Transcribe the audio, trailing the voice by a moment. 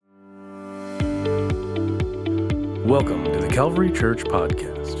Welcome to the Calvary Church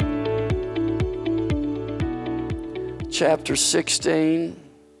Podcast. Chapter 16,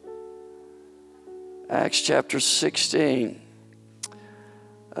 Acts chapter 16.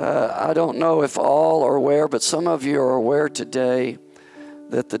 I don't know if all are aware, but some of you are aware today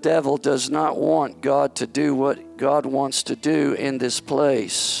that the devil does not want God to do what God wants to do in this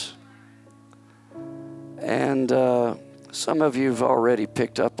place. And some of you have already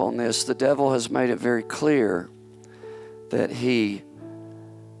picked up on this. The devil has made it very clear that he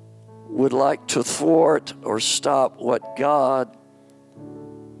would like to thwart or stop what God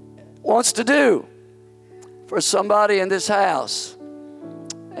wants to do for somebody in this house.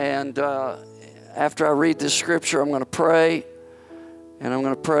 And after I read this scripture, I'm going to pray. And I'm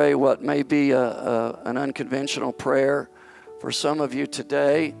going to pray what may be an unconventional prayer for some of you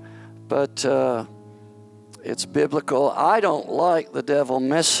today. But it's biblical. I don't like the devil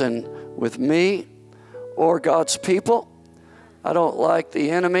messing with me or God's people. I don't like the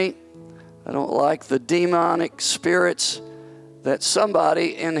enemy. I don't like the demonic spirits that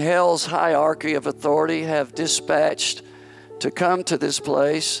somebody in hell's hierarchy of authority have dispatched to come to this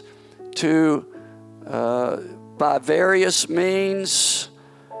place to, by various means,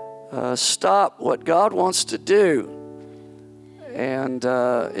 stop what God wants to do. And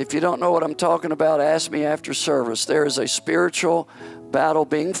if you don't know what I'm talking about, ask me after service. There is a spiritual battle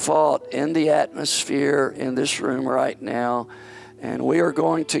being fought in the atmosphere in this room right now. And we are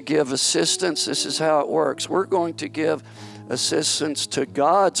going to give assistance. This is how it works. We're going to give assistance to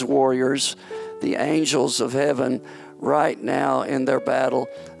God's warriors, the angels of heaven, right now in their battle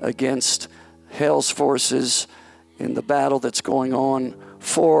against hell's forces, in the battle that's going on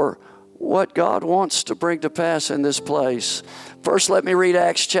for what God wants to bring to pass in this place. First, let me read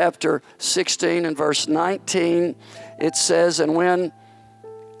Acts chapter 16 and verse 19. It says, "And when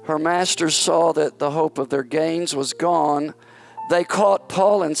her masters saw that the hope of their gains was gone, they caught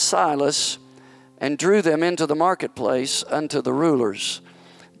Paul and Silas and drew them into the marketplace unto the rulers,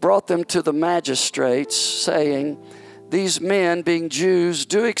 brought them to the magistrates, saying, These men, being Jews,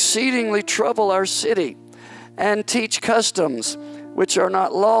 do exceedingly trouble our city, and teach customs which are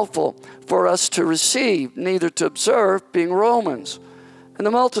not lawful for us to receive, neither to observe, being Romans. And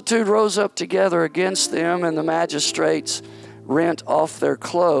the multitude rose up together against them, and the magistrates rent off their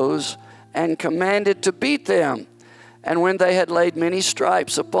clothes, and commanded to beat them. And when they had laid many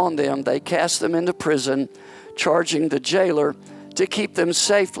stripes upon them, they cast them into prison, charging the jailer to keep them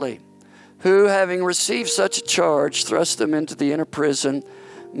safely, who, having received such a charge, thrust them into the inner prison,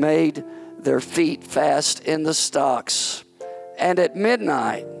 made their feet fast in the stocks. And at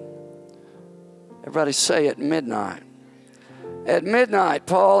midnight," everybody say at midnight. "At midnight,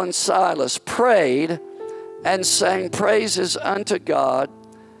 Paul and Silas prayed and sang praises unto God,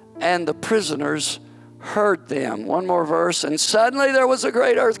 and the prisoners heard them." One more verse. "And suddenly there was a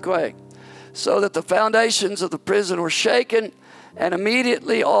great earthquake, so that the foundations of the prison were shaken, and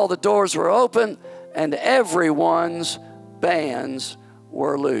immediately all the doors were open, and everyone's bands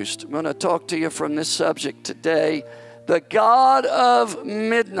were loosed." I'm going to talk to you from this subject today. The God of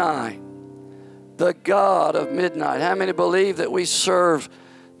midnight. The God of midnight. How many believe that we serve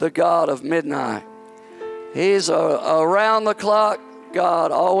the God of midnight? He's around the clock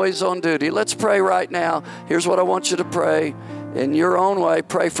God, always on duty. Let's pray right now. Here's what I want you to pray in your own way.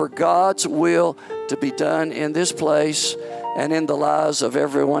 Pray for God's will to be done in this place and in the lives of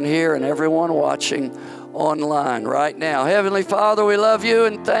everyone here and everyone watching online right now. Heavenly Father, we love you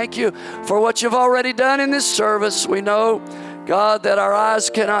and thank you for what you've already done in this service. We know, God, that our eyes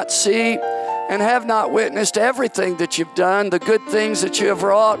cannot see and have not witnessed everything that you've done, the good things that you have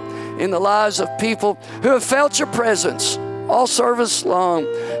wrought in the lives of people who have felt your presence all service long,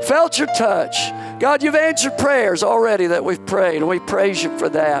 felt your touch. God, you've answered prayers already that we've prayed, and we praise you for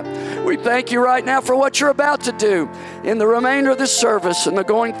that. We thank you right now for what you're about to do in the remainder of this service and the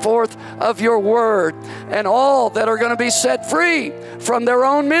going forth of your word, and all that are going to be set free from their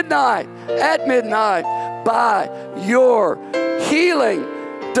own midnight, at midnight, by your healing,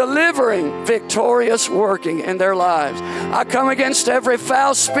 delivering, victorious working in their lives. I come against every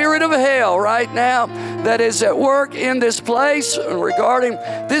foul spirit of hell right now that is at work in this place regarding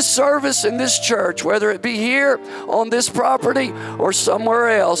this service in this church, whether it be here on this property or somewhere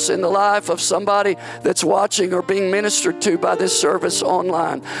else in the life of somebody that's watching or being ministered to by this service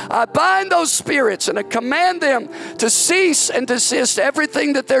online. I bind those spirits and I command them to cease and desist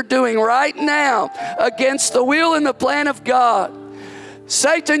everything that they're doing right now against the will and the plan of God.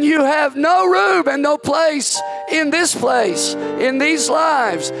 Satan, you have no room and no place in this place, in these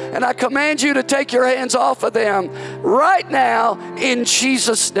lives. And I command you to take your hands off of them right now in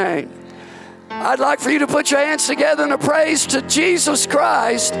Jesus' name. I'd like for you to put your hands together in a praise to Jesus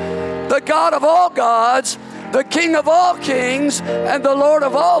Christ, the God of all gods, the King of all kings, and the Lord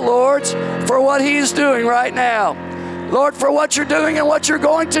of all lords, for what He is doing right now. Lord, for what you're doing and what you're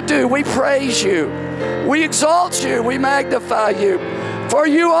going to do, we praise you. We exalt you. We magnify you. For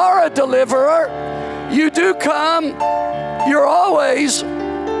you are a deliverer. You do come. You're always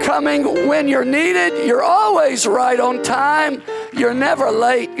coming when you're needed. You're always right on time. You're never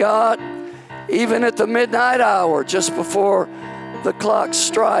late, God. Even at the midnight hour, just before the clock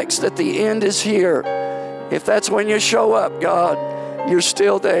strikes that the end is here. If that's when you show up, God, you're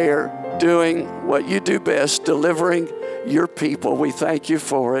still there doing what you do best, delivering your people. We thank you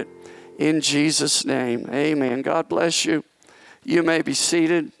for it. In Jesus' name, amen. God bless you. You may be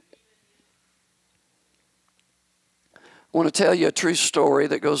seated. I want to tell you a true story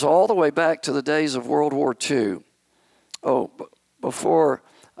that goes all the way back to the days of World War II. Oh, before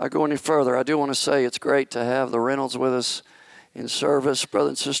I go any further, I do want to say it's great to have the Reynolds with us in service. Brother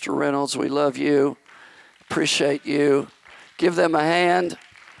and Sister Reynolds, we love you. Appreciate you. Give them a hand.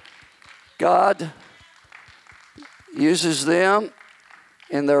 God uses them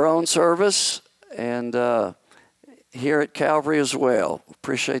in their own service and here at Calvary as well.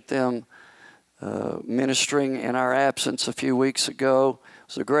 Appreciate them ministering in our absence a few weeks ago. It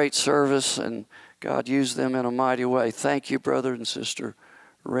was a great service and God used them in a mighty way. Thank you, Brother and Sister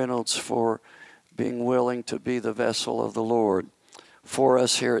Reynolds, for being willing to be the vessel of the Lord for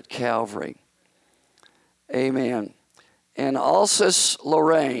us here at Calvary. Amen. In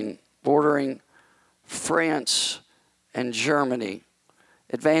Alsace-Lorraine, bordering France and Germany,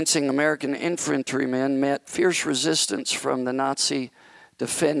 advancing American infantrymen met fierce resistance from the Nazi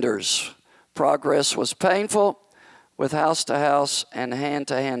defenders. Progress was painful, with house-to-house and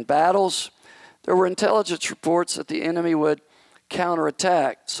hand-to-hand battles. There were intelligence reports that the enemy would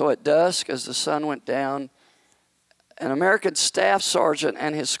counterattack. So at dusk, as the sun went down, an American staff sergeant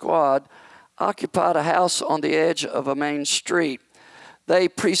and his squad occupied a house on the edge of a main street. They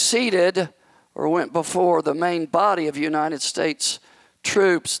preceded or went before the main body of United States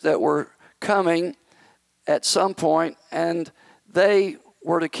troops that were coming at some point, and they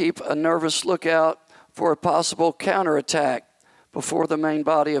were to keep a nervous lookout for a possible counterattack before the main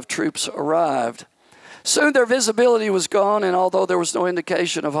body of troops arrived. Soon their visibility was gone, and although there was no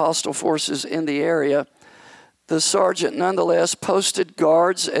indication of hostile forces in the area, the sergeant nonetheless posted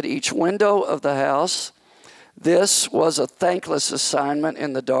guards at each window of the house. This was a thankless assignment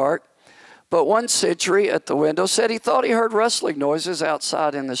in the dark, but one sentry at the window said he thought he heard rustling noises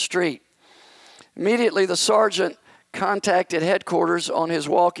outside in the street. Immediately, the sergeant contacted headquarters on his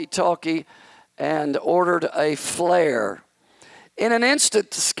walkie-talkie and ordered a flare. In an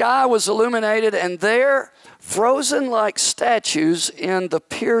instant, the sky was illuminated, and there, frozen like statues in the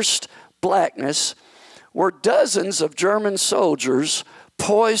pierced blackness, were dozens of German soldiers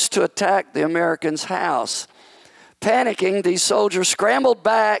poised to attack the Americans' house. Panicking, these soldiers scrambled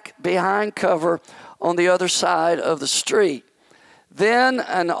back behind cover on the other side of the street. Then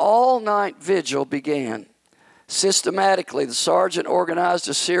an all-night vigil began. Systematically, the sergeant organized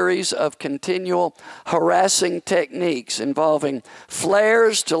a series of continual harassing techniques involving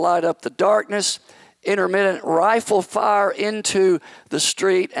flares to light up the darkness, intermittent rifle fire into the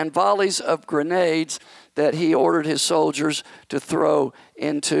street, and volleys of grenades that he ordered his soldiers to throw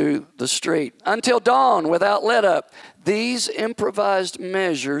into the street. Until dawn, without let-up, these improvised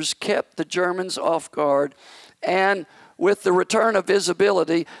measures kept the Germans off guard, and with the return of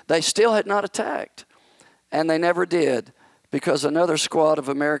visibility, they still had not attacked. And they never did, because another squad of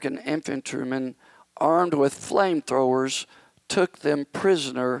American infantrymen armed with flamethrowers took them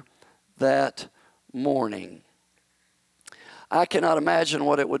prisoner that morning. I cannot imagine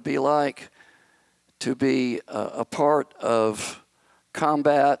what it would be like to be a part of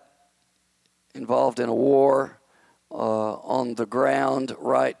combat, involved in a war, on the ground,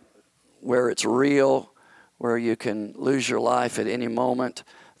 right where it's real, where you can lose your life at any moment.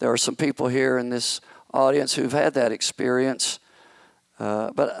 There are some people here in this audience who've had that experience,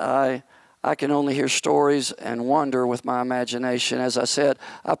 but I can only hear stories and wonder with my imagination. As I said,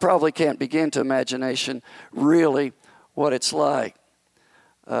 I probably can't begin to imagination really what it's like.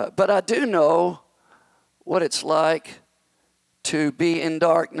 But I do know what it's like to be in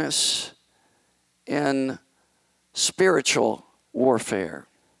darkness in spiritual warfare.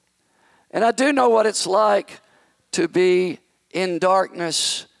 And I do know what it's like to be in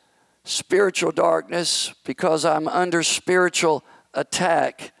darkness, spiritual darkness, because I'm under spiritual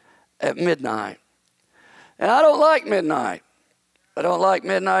attack at midnight. And I don't like midnight. I don't like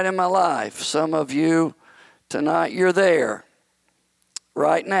midnight in my life. Some of you tonight, you're there.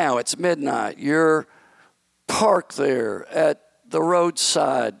 right now. It's midnight. You're parked there at the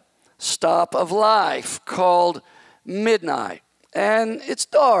roadside stop of life called midnight. And it's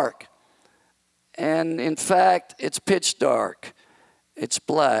dark. And in fact, it's pitch dark. It's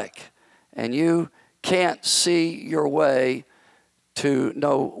black. And you can't see your way to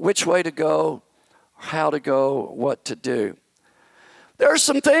know which way to go, how to go, what to do. There are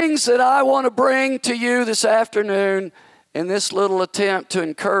some things that I want to bring to you this afternoon in this little attempt to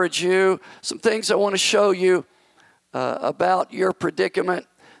encourage you. Some things I want to show you about your predicament.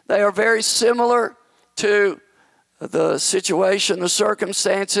 They are very similar to the situation, the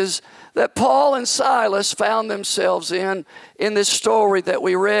circumstances that Paul and Silas found themselves in this story that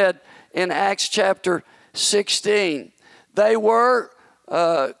we read in Acts chapter 16. They were,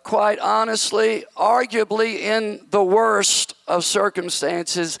 quite honestly, arguably in the worst of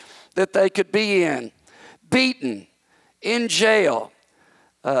circumstances that they could be in. Beaten, in jail.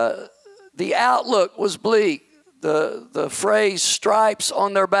 The outlook was bleak. The phrase stripes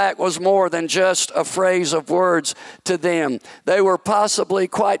on their back was more than just a phrase of words to them. They were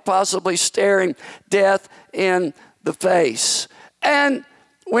quite possibly staring death in the face. And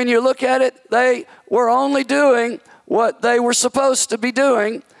when you look at it, they were only doing what they were supposed to be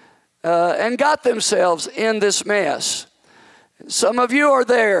doing and got themselves in this mess. Some of you are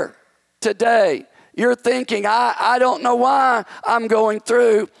there today. You're thinking, I don't know why I'm going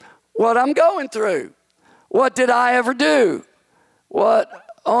through what I'm going through. What did I ever do? What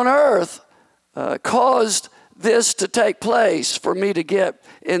on earth caused this to take place for me to get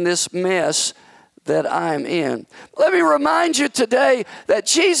in this mess that I'm in? Let me remind you today that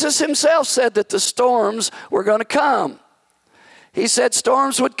Jesus himself said that the storms were going to come. He said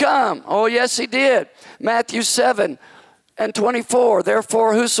storms would come. Oh, yes, he did. Matthew 7:24,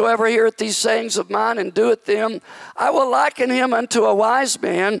 therefore whosoever heareth these sayings of mine and doeth them, I will liken him unto a wise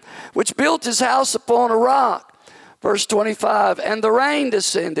man which built his house upon a rock. Verse 25, and the rain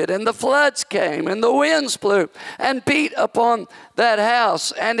descended, and the floods came, and the winds blew, and beat upon that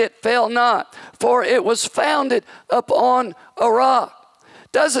house, and it fell not, for it was founded upon a rock.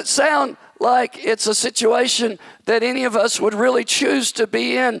 Does it sound like it's a situation that any of us would really choose to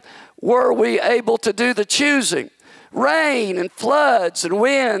be in, were we able to do the choosing? Rain and floods and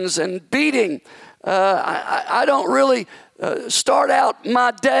winds and beating. I don't really start out my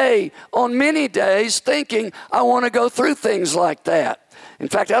day on many days thinking I want to go through things like that. In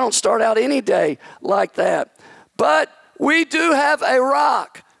fact, I don't start out any day like that. But we do have a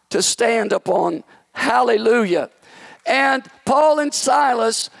rock to stand upon. Hallelujah. And Paul and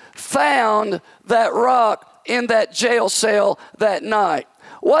Silas found that rock in that jail cell that night.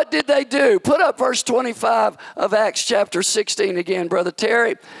 What did they do? Put up verse 25 of Acts chapter 16 again, Brother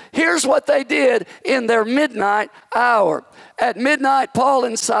Terry. Here's what they did in their midnight hour. At midnight, Paul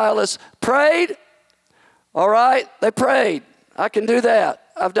and Silas prayed. All right, they prayed. I can do that.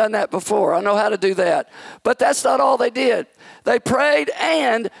 I've done that before. I know how to do that. But that's not all they did. They prayed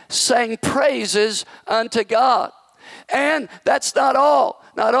and sang praises unto God. And that's not all.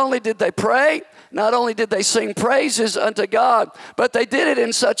 Not only did they pray, not only did they sing praises unto God, but they did it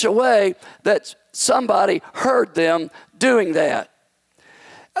in such a way that somebody heard them doing that.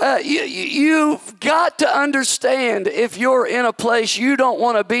 You've got to understand, if you're in a place you don't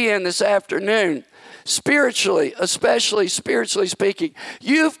want to be in this afternoon, spiritually, especially spiritually speaking,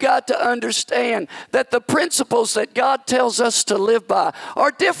 you've got to understand that the principles that God tells us to live by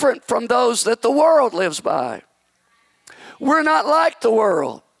are different from those that the world lives by. We're not like the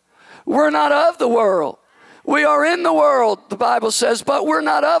world. We're not of the world. We are in the world, the Bible says, but we're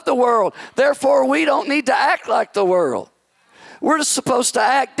not of the world. Therefore, we don't need to act like the world. We're supposed to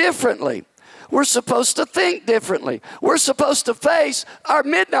act differently. We're supposed to think differently. We're supposed to face our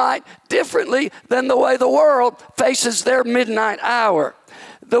midnight differently than the way the world faces their midnight hour.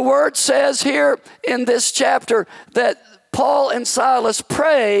 The word says here in this chapter that Paul and Silas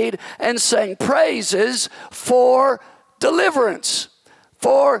prayed and sang praises for deliverance,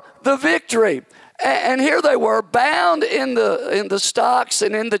 for the victory. And here they were, bound in the stocks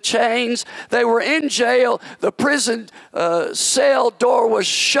and in the chains. They were in jail. The prison cell door was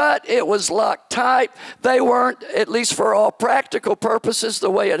shut. It was locked tight. They weren't, at least for all practical purposes, the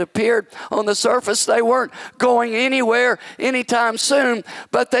way it appeared on the surface, they weren't going anywhere anytime soon.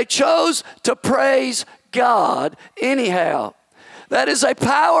 But they chose to praise God anyhow. That is a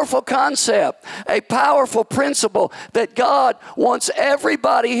powerful concept, a powerful principle that God wants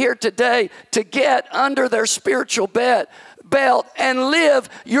everybody here today to get under their spiritual belt and live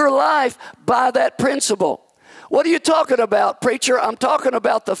your life by that principle. What are you talking about, preacher? I'm talking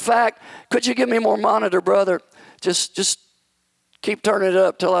about the fact, could you give me more monitor, brother? Just Keep turning it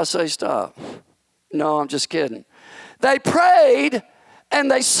up till I say stop. No, I'm just kidding. They prayed and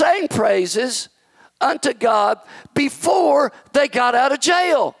they sang praises unto God before they got out of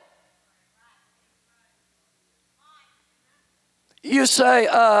jail. You say,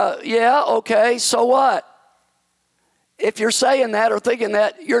 yeah, okay, so what? If you're saying that or thinking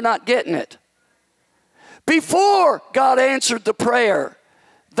that, you're not getting it. Before God answered the prayer,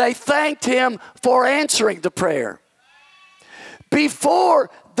 they thanked him for answering the prayer. Before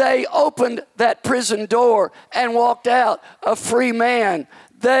they opened that prison door and walked out a free man,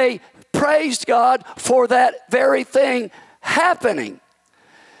 they praised God for that very thing happening.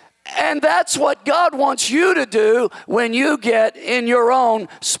 And that's what God wants you to do when you get in your own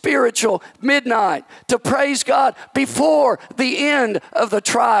spiritual midnight, to praise God before the end of the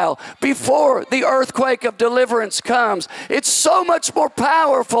trial, before the earthquake of deliverance comes. It's so much more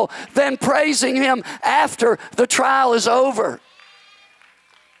powerful than praising him after the trial is over.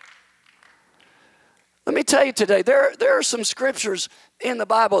 Let me tell you today, there are some scriptures in the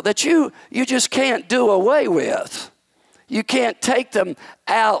Bible that you just can't do away with. You can't take them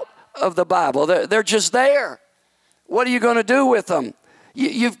out of the Bible. They're just there. What are you going to do with them?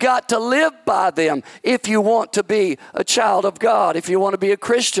 You've got to live by them if you want to be a child of God, if you want to be a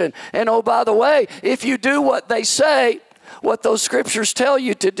Christian. And oh, by the way, if you do what they say, what those scriptures tell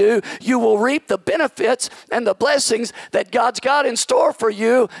you to do, you will reap the benefits and the blessings that God's got in store for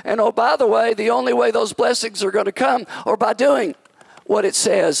you. And oh, by the way, the only way those blessings are going to come are by doing what it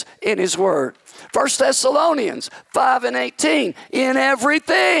says in his word. 1 Thessalonians 5:18, in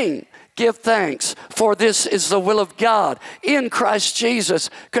everything give thanks, for this is the will of God in Christ Jesus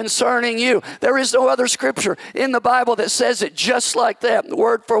concerning you. There is no other scripture in the Bible that says it just like that,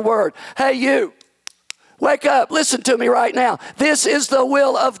 word for word. Hey, you. Wake up, listen to me right now. This is the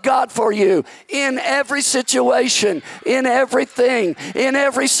will of God for you in every situation, in everything, in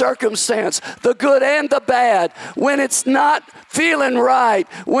every circumstance, the good and the bad. When it's not feeling right,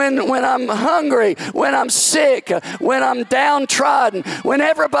 when I'm hungry, when I'm sick, when I'm downtrodden, when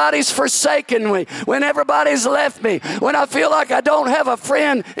everybody's forsaken me, when everybody's left me, when I feel like I don't have a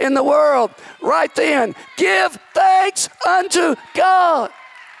friend in the world, right then, give thanks unto God.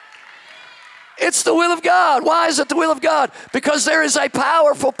 It's the will of God. Why is it the will of God? Because there is a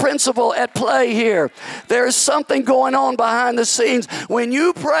powerful principle at play here. There is something going on behind the scenes. When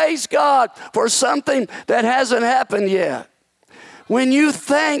you praise God for something that hasn't happened yet, when you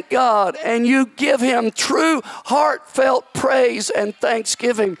thank God and you give him true heartfelt praise and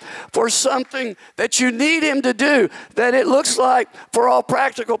thanksgiving for something that you need him to do, that it looks like for all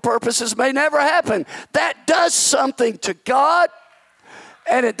practical purposes may never happen, that does something to God.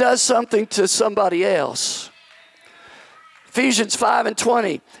 And it does something to somebody else. Ephesians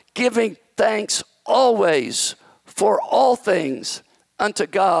 5:20, giving thanks always for all things unto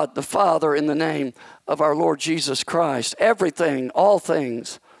God the Father in the name of our Lord Jesus Christ. Everything, all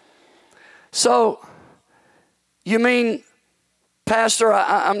things. So, you mean, Pastor,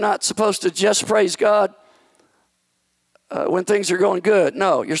 I'm not supposed to just praise God when things are going good?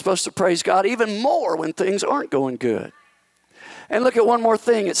 No, you're supposed to praise God even more when things aren't going good. And look at one more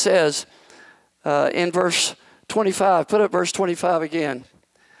thing it says in verse 25. Put up verse 25 again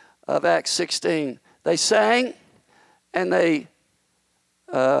of Acts 16. They sang and they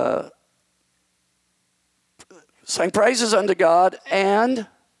sang praises unto God. And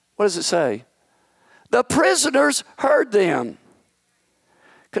what does it say? The prisoners heard them.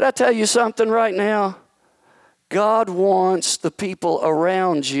 Could I tell you something right now? God wants the people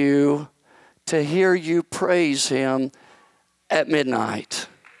around you to hear you praise him at midnight.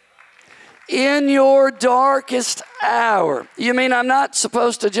 In your darkest hour. You mean I'm not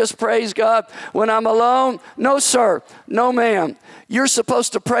supposed to just praise God when I'm alone? No, sir. No, ma'am. You're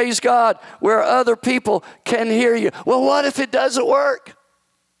supposed to praise God where other people can hear you. Well, what if it doesn't work?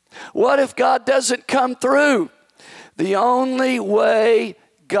 What if God doesn't come through? The only way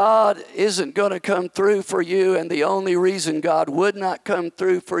God isn't going to come through for you, and the only reason God would not come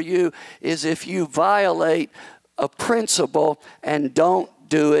through for you, is if you violate a principle and don't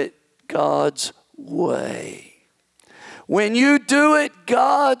do it God's way. When you do it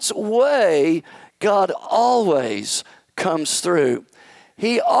God's way, God always comes through.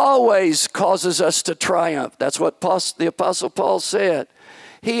 He always causes us to triumph. That's what the Apostle Paul said.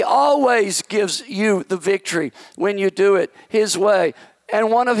 He always gives you the victory when you do it his way. And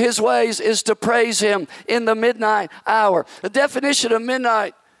one of his ways is to praise him in the midnight hour. The definition of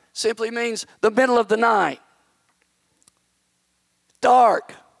midnight simply means the middle of the night.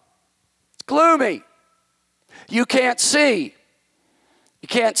 Dark. It's gloomy. You can't see. You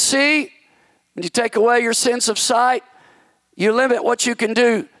can't see. When you take away your sense of sight, You limit what you can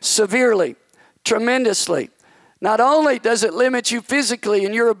do severely, tremendously. Not only does it limit you physically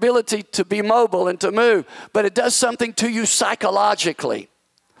in your ability to be mobile and to move, but it does something to you psychologically.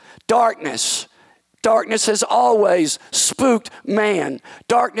 Darkness. Darkness has always spooked man.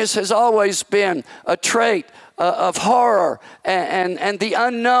 Darkness has always been a trait of horror and the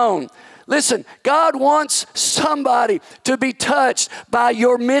unknown. Listen, God wants somebody to be touched by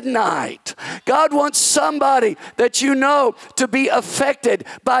your midnight. God wants somebody that you know to be affected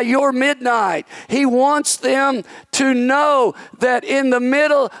by your midnight. He wants them to know that in the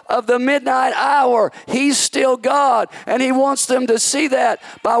middle of the midnight hour, He's still God. And He wants them to see that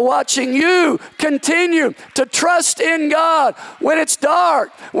by watching you continue to trust in God when it's dark,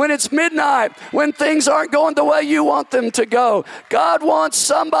 when it's midnight, when things aren't going the way you want them to go. God wants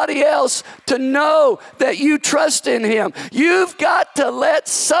somebody else to know that you trust in Him. You've got to let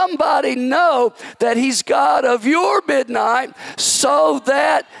somebody know that He's God of your midnight so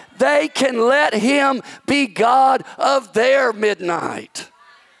that they can let Him be God of their midnight.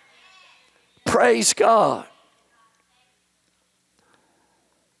 Praise God.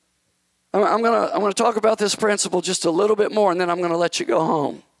 I'm going to talk about this principle just a little bit more, and then I'm going to let you go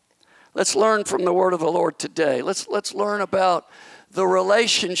home. Let's learn from the word of the Lord today. Let's learn about the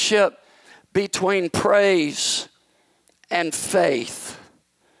relationship between praise and faith.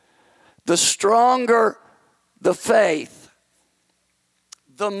 The stronger the faith,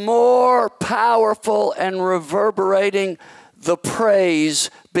 the more powerful and reverberating the praise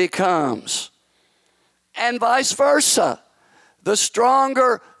becomes. And vice versa. The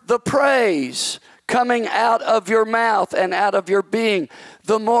stronger the praise coming out of your mouth and out of your being,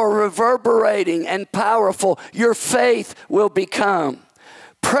 the more reverberating and powerful your faith will become.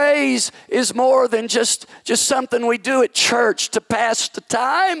 Praise is more than just something we do at church to pass the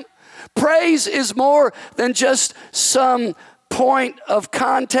time. Praise is more than just some point of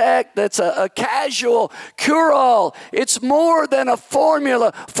contact that's a casual cure-all. It's more than a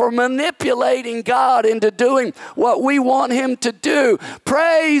formula for manipulating God into doing what we want Him to do.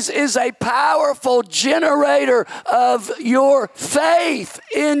 Praise is a powerful generator of your faith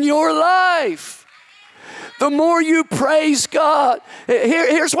in your life. The more you praise God,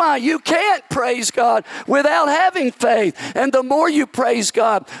 here's why. You can't praise God without having faith. And the more you praise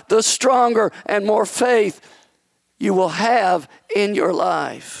God, the stronger and more faith you will have in your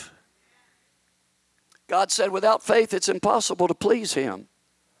life. God said without faith it's impossible to please Him.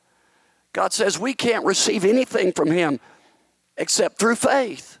 God says we can't receive anything from Him except through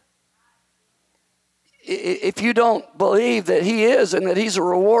faith. If you don't believe that He is and that He's a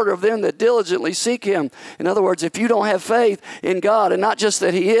rewarder of them that diligently seek Him, in other words, if you don't have faith in God, and not just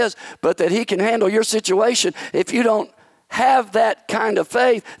that He is, but that He can handle your situation, if you don't have that kind of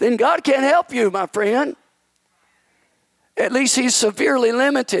faith, then God can't help you, my friend. At least He's severely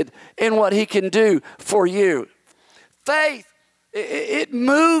limited in what He can do for you. Faith, it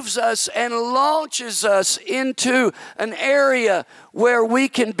moves us and launches us into an area where we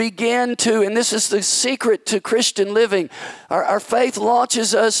can begin to, and this is the secret to Christian living, our faith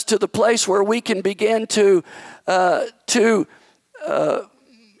launches us to the place where we can begin to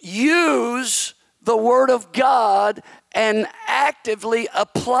use the Word of God and actively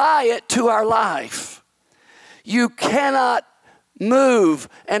apply it to our life. You cannot move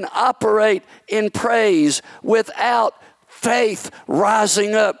and operate in praise without faith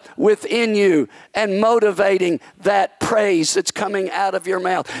rising up within you and motivating that praise that's coming out of your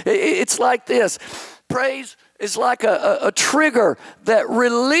mouth. It's like this. Praise is like a trigger that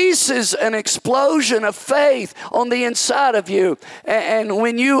releases an explosion of faith on the inside of you. And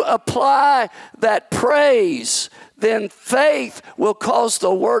when you apply that praise, then faith will cause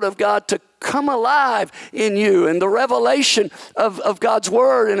the Word of God to come alive in you, and the revelation of God's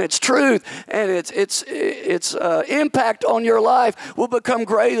Word and its truth and its impact on your life will become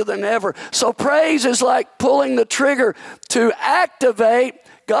greater than ever. So praise is like pulling the trigger to activate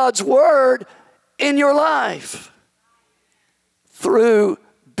God's Word in your life through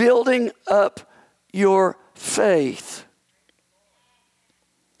building up your faith.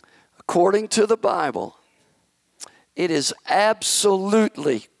 According to the Bible, it is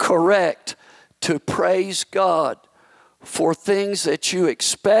absolutely correct to praise God for things that you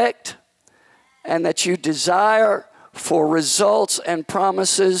expect and that you desire, for results and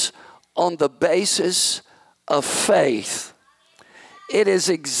promises on the basis of faith. It is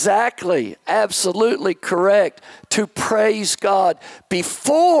exactly, absolutely correct to praise God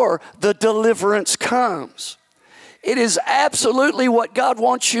before the deliverance comes. It is absolutely what God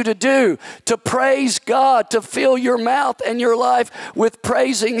wants you to do, to praise God, to fill your mouth and your life with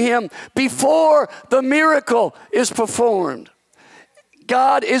praising Him before the miracle is performed.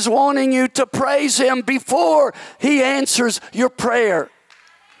 God is wanting you to praise Him before He answers your prayer.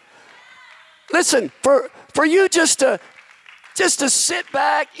 Listen, for you just to sit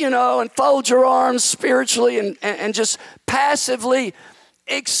back, and fold your arms spiritually and just passively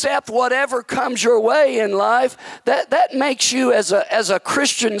accept whatever comes your way in life, that makes you as a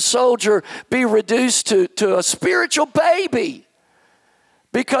Christian soldier be reduced to a spiritual baby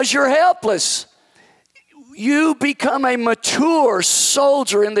because you're helpless. You become a mature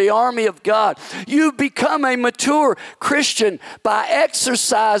soldier in the army of God. You become a mature Christian by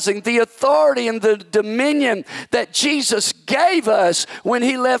exercising the authority and the dominion that Jesus gave us when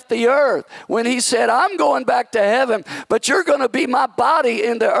He left the earth. When He said, I'm going back to heaven, but you're going to be my body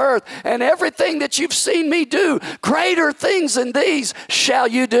in the earth. And everything that you've seen me do, greater things than these shall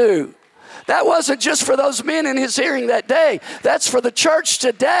you do. That wasn't just for those men in His hearing that day. That's for the church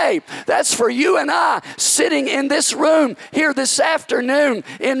today. That's for you and I sitting in this room here this afternoon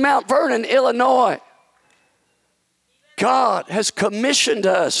in Mount Vernon, Illinois. God has commissioned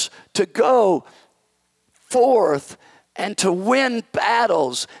us to go forth and to win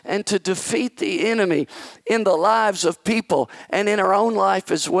battles and to defeat the enemy in the lives of people and in our own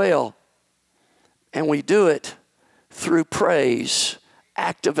life as well. And we do it through praise,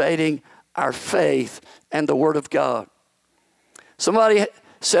 activating our faith and the Word of God. Somebody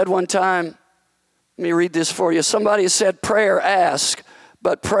said one time, let me read this for you. Somebody said, prayer asks,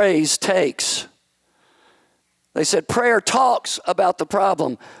 but praise takes. They said prayer talks about the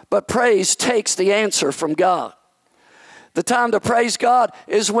problem, but praise takes the answer from God. The time to praise God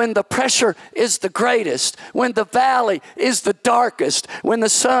is when the pressure is the greatest, when the valley is the darkest, when the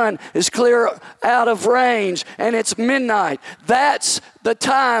sun is clear out of range and it's midnight. That's the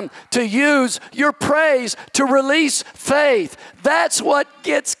time to use your praise to release faith. That's what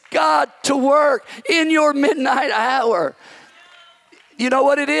gets God to work in your midnight hour. You know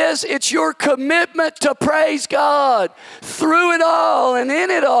what it is? It's your commitment to praise God through it all and in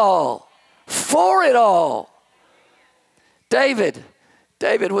it all, for it all. David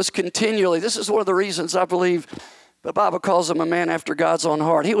was continually, this is one of the reasons I believe the Bible calls him a man after God's own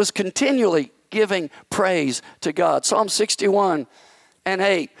heart. He was continually giving praise to God. Psalm 61 and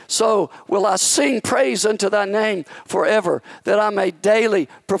 8. So will I sing praise unto thy name forever, that I may daily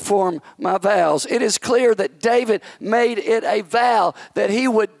perform my vows. It is clear that David made it a vow that he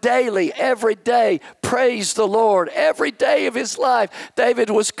would daily, every day, praise the Lord. Every day of his life, David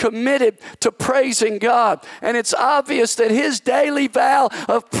was committed to praising God. And it's obvious that his daily vow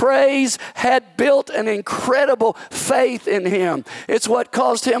of praise had built an incredible faith in him. It's what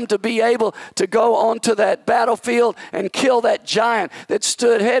caused him to be able to go onto that battlefield and kill that giant that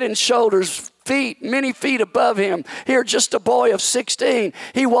stood head and shoulders, many feet above him. Here, just a boy of 16.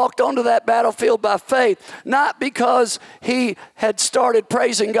 He walked onto that battlefield by faith, not because he had started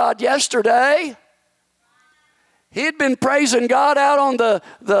praising God yesterday. He had been praising God out on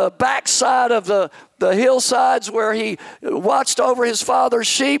the backside of the hillsides where he watched over his father's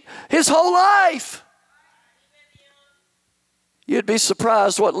sheep his whole life. You'd be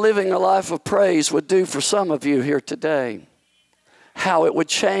surprised what living a life of praise would do for some of you here today. How it would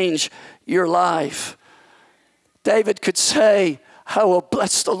change your life. David could say, I will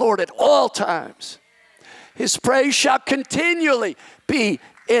bless the Lord at all times. His praise shall continually be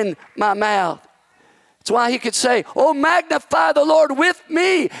in my mouth. That's why he could say, oh, magnify the Lord with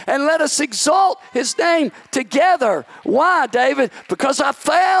me and let us exalt his name together. Why, David? Because I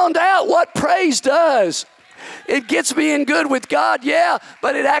found out what praise does. It gets me in good with God, yeah,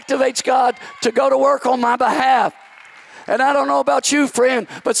 but it activates God to go to work on my behalf. And I don't know about you, friend,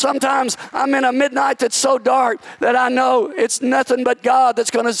 but sometimes I'm in a midnight that's so dark that I know it's nothing but God that's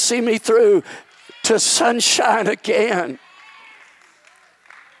going to see me through to sunshine again.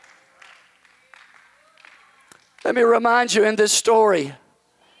 Let me remind you in this story,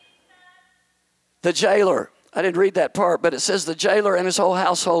 the jailer, I didn't read that part, but it says the jailer and his whole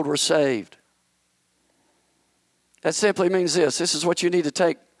household were saved. That simply means this. This is what you need to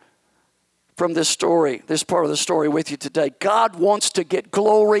take from this story, this part of the story with you today. God wants to get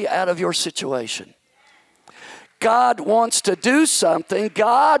glory out of your situation. God wants to do something.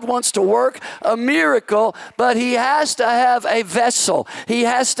 God wants to work a miracle, but He has to have a vessel. He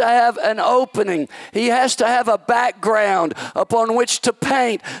has to have an opening. He has to have a background upon which to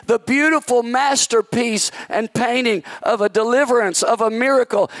paint the beautiful masterpiece and painting of a deliverance, of a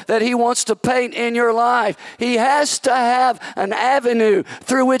miracle that He wants to paint in your life. He has to have an avenue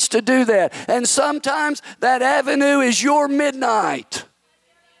through which to do that. And sometimes that avenue is your midnight.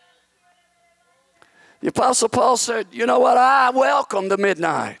 The Apostle Paul said, you know what? I welcome the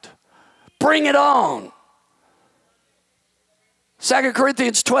midnight. Bring it on. 2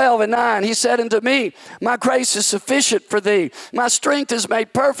 Corinthians 12:9, he said unto me, my grace is sufficient for thee. My strength is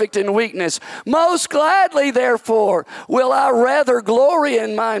made perfect in weakness. Most gladly, therefore, will I rather glory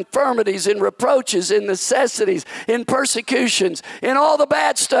in my infirmities, in reproaches, in necessities, in persecutions, in all the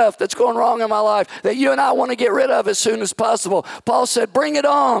bad stuff that's going wrong in my life that you and I want to get rid of as soon as possible. Paul said, bring it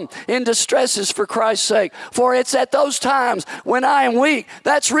on in distresses for Christ's sake. For it's at those times when I am weak,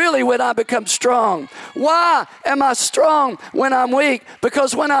 that's really when I become strong. Why am I strong when I'm weak?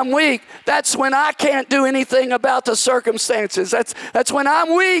 Because when I'm weak, that's when I can't do anything about the circumstances. That's when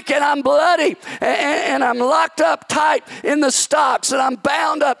I'm weak and I'm bloody and I'm locked up tight in the stocks and I'm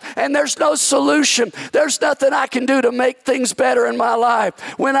bound up and there's no solution. There's nothing I can do to make things better in my life.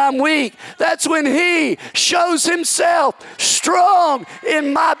 When I'm weak, that's when He shows Himself strong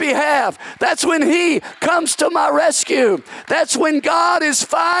in my behalf. That's when He comes to my rescue. That's when God is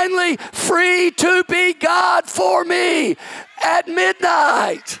finally free to be God for me. At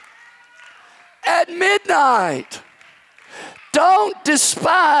midnight. At midnight. Don't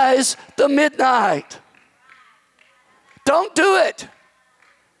despise the midnight. Don't do it.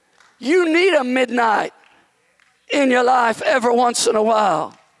 You need a midnight in your life every once in a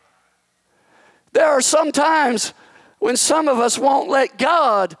while. There are some times when some of us won't let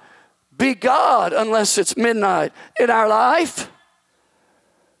God be God unless it's midnight in our life.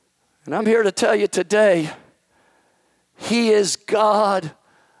 And I'm here to tell you today, He is God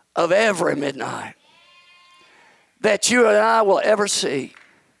of every midnight that you and I will ever see.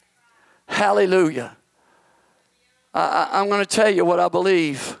 Hallelujah. I'm going to tell you what I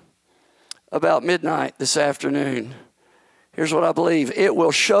believe about midnight this afternoon. Here's what I believe. It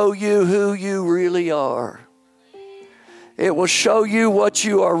will show you who you really are. It will show you what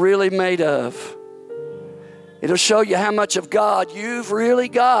you are really made of. It'll show you how much of God you've really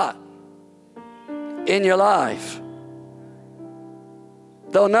got in your life.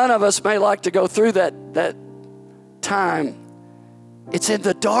 Though none of us may like to go through that time, it's in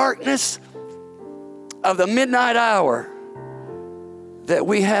the darkness of the midnight hour that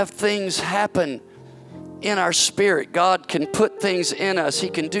we have things happen in our spirit. God can put things in us. He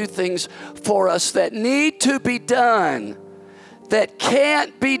can do things for us that need to be done, that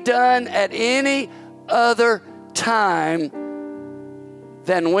can't be done at any other time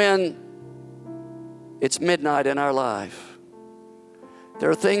than when it's midnight in our life. There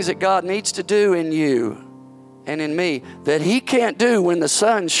are things that God needs to do in you and in me that He can't do when the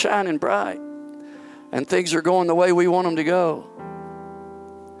sun's shining bright and things are going the way we want them to go.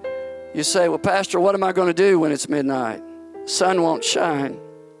 You say, well, Pastor, what am I going to do when it's midnight? Sun won't shine.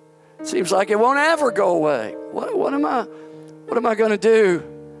 It seems like it won't ever go away. What am I going to do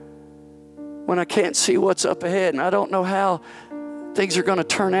when I can't see what's up ahead and I don't know how things are going to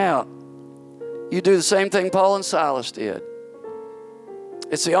turn out? You do the same thing Paul and Silas did.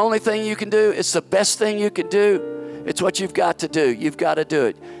 It's the only thing you can do. It's the best thing you can do. It's what you've got to do. You've got to do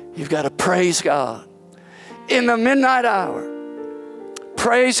it. You've got to praise God. In the midnight hour,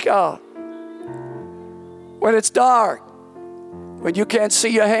 praise God. When it's dark, when you can't see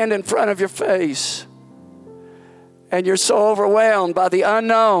your hand in front of your face, and you're so overwhelmed by the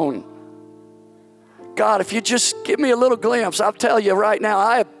unknown. God, if you just give me a little glimpse, I'll tell you right now,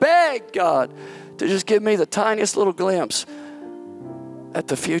 I beg God to just give me the tiniest little glimpse at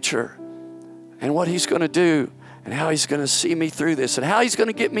the future and what He's going to do and how He's going to see me through this and how He's going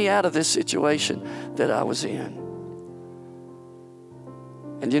to get me out of this situation that I was in.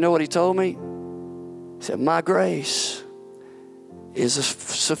 And you know what He told me? He said, my grace is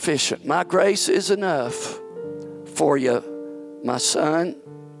sufficient. My grace is enough for you, my son.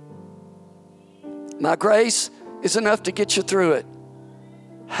 My grace is enough to get you through it.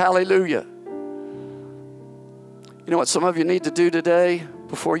 Hallelujah. You know what some of you need to do today?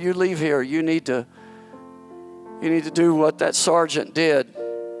 Before you leave here, you need to do what that sergeant did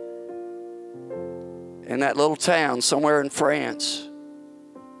in that little town somewhere in France.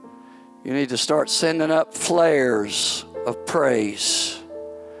 You need to start sending up flares of praise,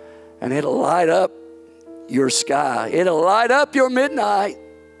 and it'll light up your sky. It'll light up your midnight.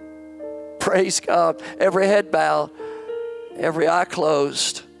 praise God. Every head bowed, every eye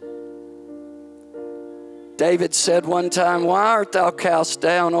closed. David said one time, why art thou cast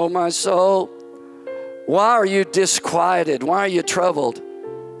down, O my soul? Why are you disquieted? Why are you troubled?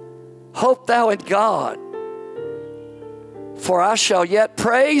 Hope thou in God, for I shall yet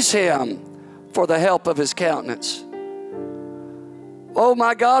praise him for the help of his countenance. Oh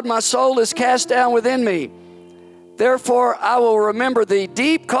my God, my soul is cast down within me. Therefore I will remember thee.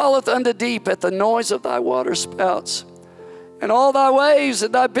 Deep calleth unto deep at the noise of thy waterspouts. And all thy waves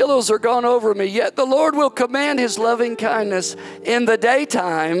and thy billows are gone over me. Yet the Lord will command his loving kindness in the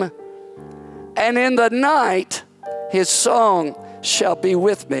daytime, and in the night his song shall be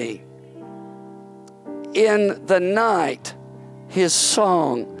with me. In the night his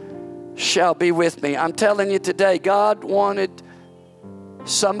song shall be with me. I'm telling you today, God wanted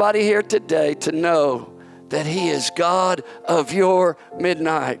somebody here today to know that he is God of your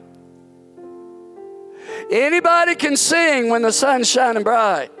midnight. Anybody can sing when the sun's shining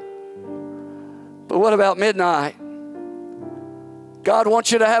bright. But what about midnight? God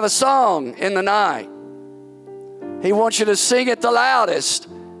wants you to have a song in the night. He wants you to sing it the loudest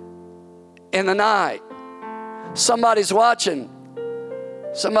in the night. Somebody's watching.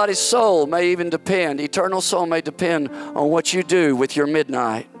 Somebody's soul may even depend, eternal soul may depend on what you do with your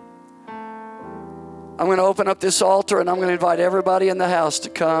midnight. I'm going to open up this altar and I'm going to invite everybody in the house to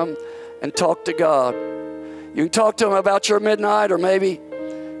come and talk to God. You can talk to him about your midnight, or maybe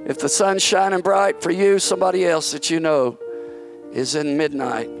if the sun's shining bright for you, somebody else that you know is in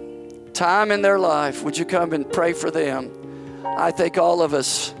midnight time in their life. Would you come and pray for them? I think all of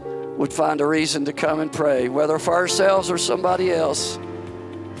us would find a reason to come and pray, whether for ourselves or somebody else.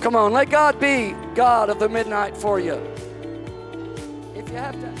 Come on, let God be God of the midnight for you. If you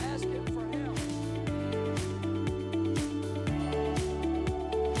have to ask him for help.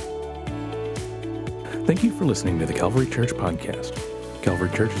 Thank you for listening to the Calvary Church Podcast.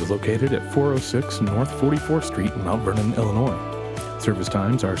 Calvary Church is located at 406 North 44th Street in Mount Vernon, Illinois. Service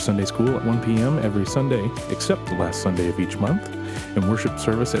times are Sunday school at 1 p.m. every Sunday, except the last Sunday of each month, and worship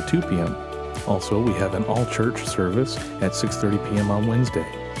service at 2 p.m. Also, we have an all-church service at 6:30 p.m. on Wednesday.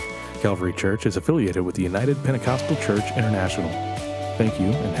 Calvary Church is affiliated with the United Pentecostal Church International. Thank you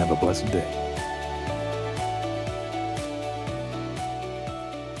and have a blessed day.